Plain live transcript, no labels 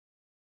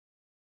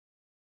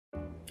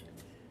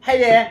Hi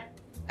there,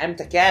 I'm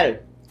Takeru,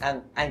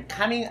 and I'm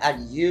coming at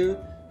you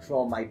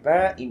from my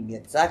bar in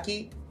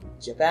Miyazaki,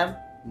 Japan,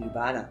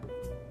 Nirvana.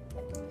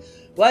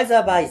 While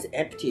the bar is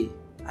empty,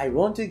 I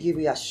want to give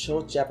you a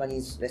short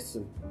Japanese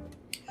lesson.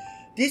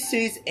 This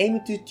series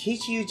aims to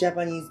teach you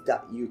Japanese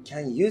that you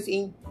can use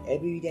in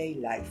everyday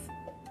life.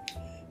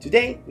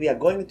 Today, we are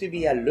going to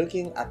be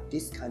looking at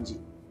this kanji,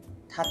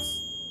 tatsu.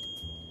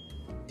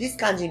 This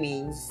kanji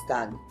means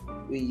stand.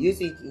 We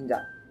use it in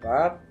the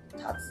verb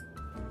tatsu,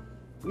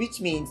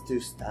 which means to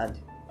stand.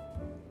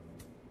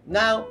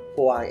 Now,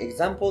 for an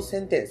example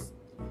sentence.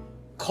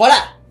 こ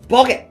ら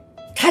ボケ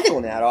立てこ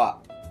の野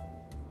郎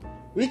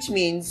which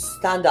means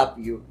stand up,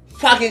 you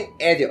fucking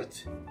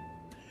idiot.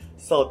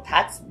 So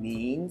tatsu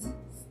means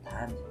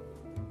stand.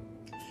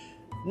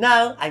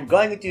 Now, I'm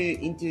going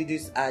to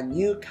introduce a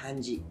new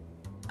kanji,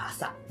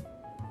 asa.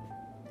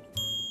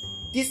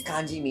 This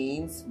kanji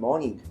means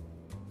morning.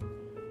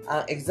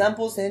 An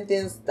example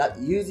sentence that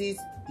uses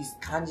this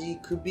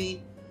kanji could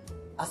be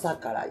朝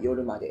から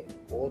夜まで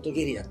オート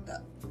ゲリだっ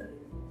た。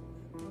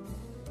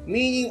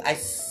Meaning I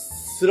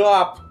throw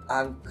up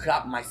and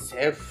clap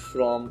myself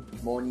from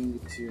morning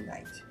to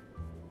night.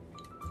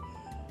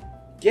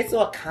 Guess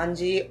what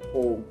kanji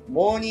for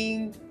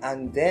morning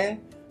and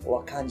then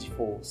what kanji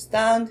for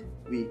stand.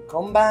 We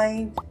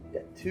combined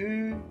the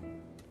two.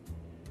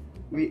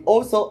 We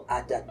also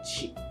add a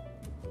chi.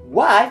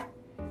 Why?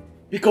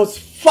 Because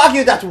fuck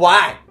you, that's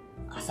why.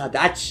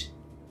 Asadachi.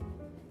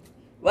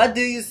 What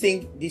do you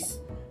think this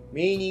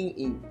meaning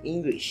in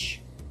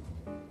English?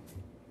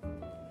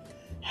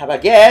 Have a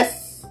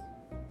guess?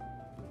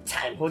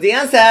 Time for the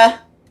answer.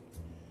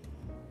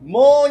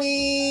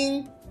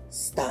 Morning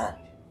stand.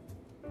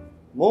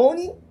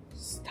 Morning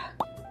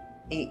stand.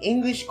 In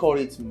English, call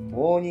it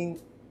morning.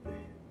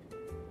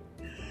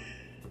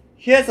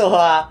 Here's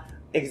our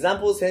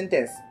example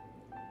sentence.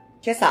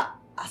 今朝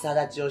朝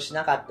立ちをし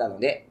なかったの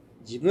で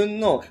自分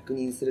のを確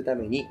認するた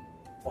めに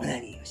オナ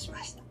ニーをし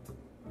ました。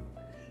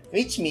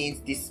Which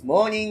means this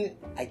morning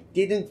I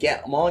didn't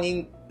get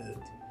morning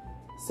wood.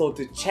 So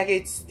to check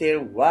it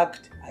still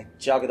worked, I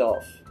jogged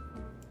off.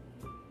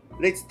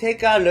 Let's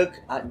take a look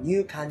at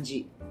new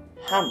kanji,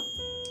 ham.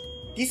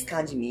 This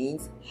kanji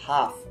means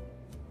half.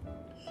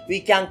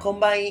 We can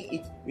combine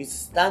it with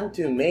stand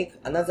to make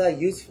another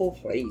useful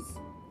phrase.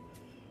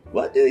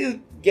 What do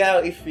you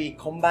get if we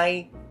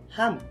combine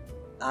ham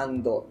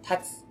and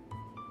tatsu?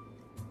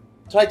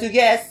 Try to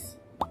guess.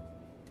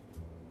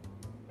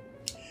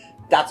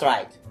 That's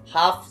right.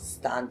 Half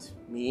stand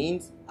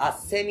means a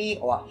semi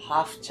or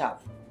half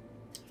chop.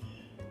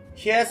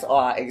 Here's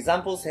our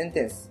example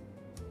sentence.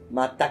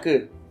 まった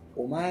く、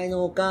お前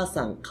のお母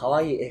さん可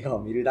愛い笑顔を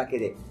見るだけ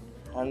で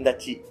半立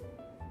ち。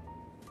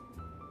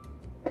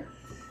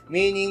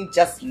Meaning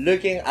just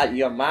looking at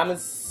your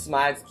mom's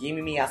smiles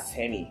give me a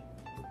semi.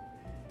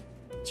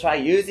 Try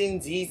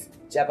using these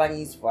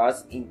Japanese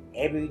words in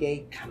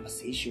everyday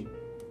conversation.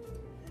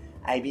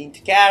 I've been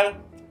Takeru,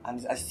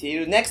 and I'll see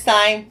you next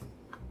time.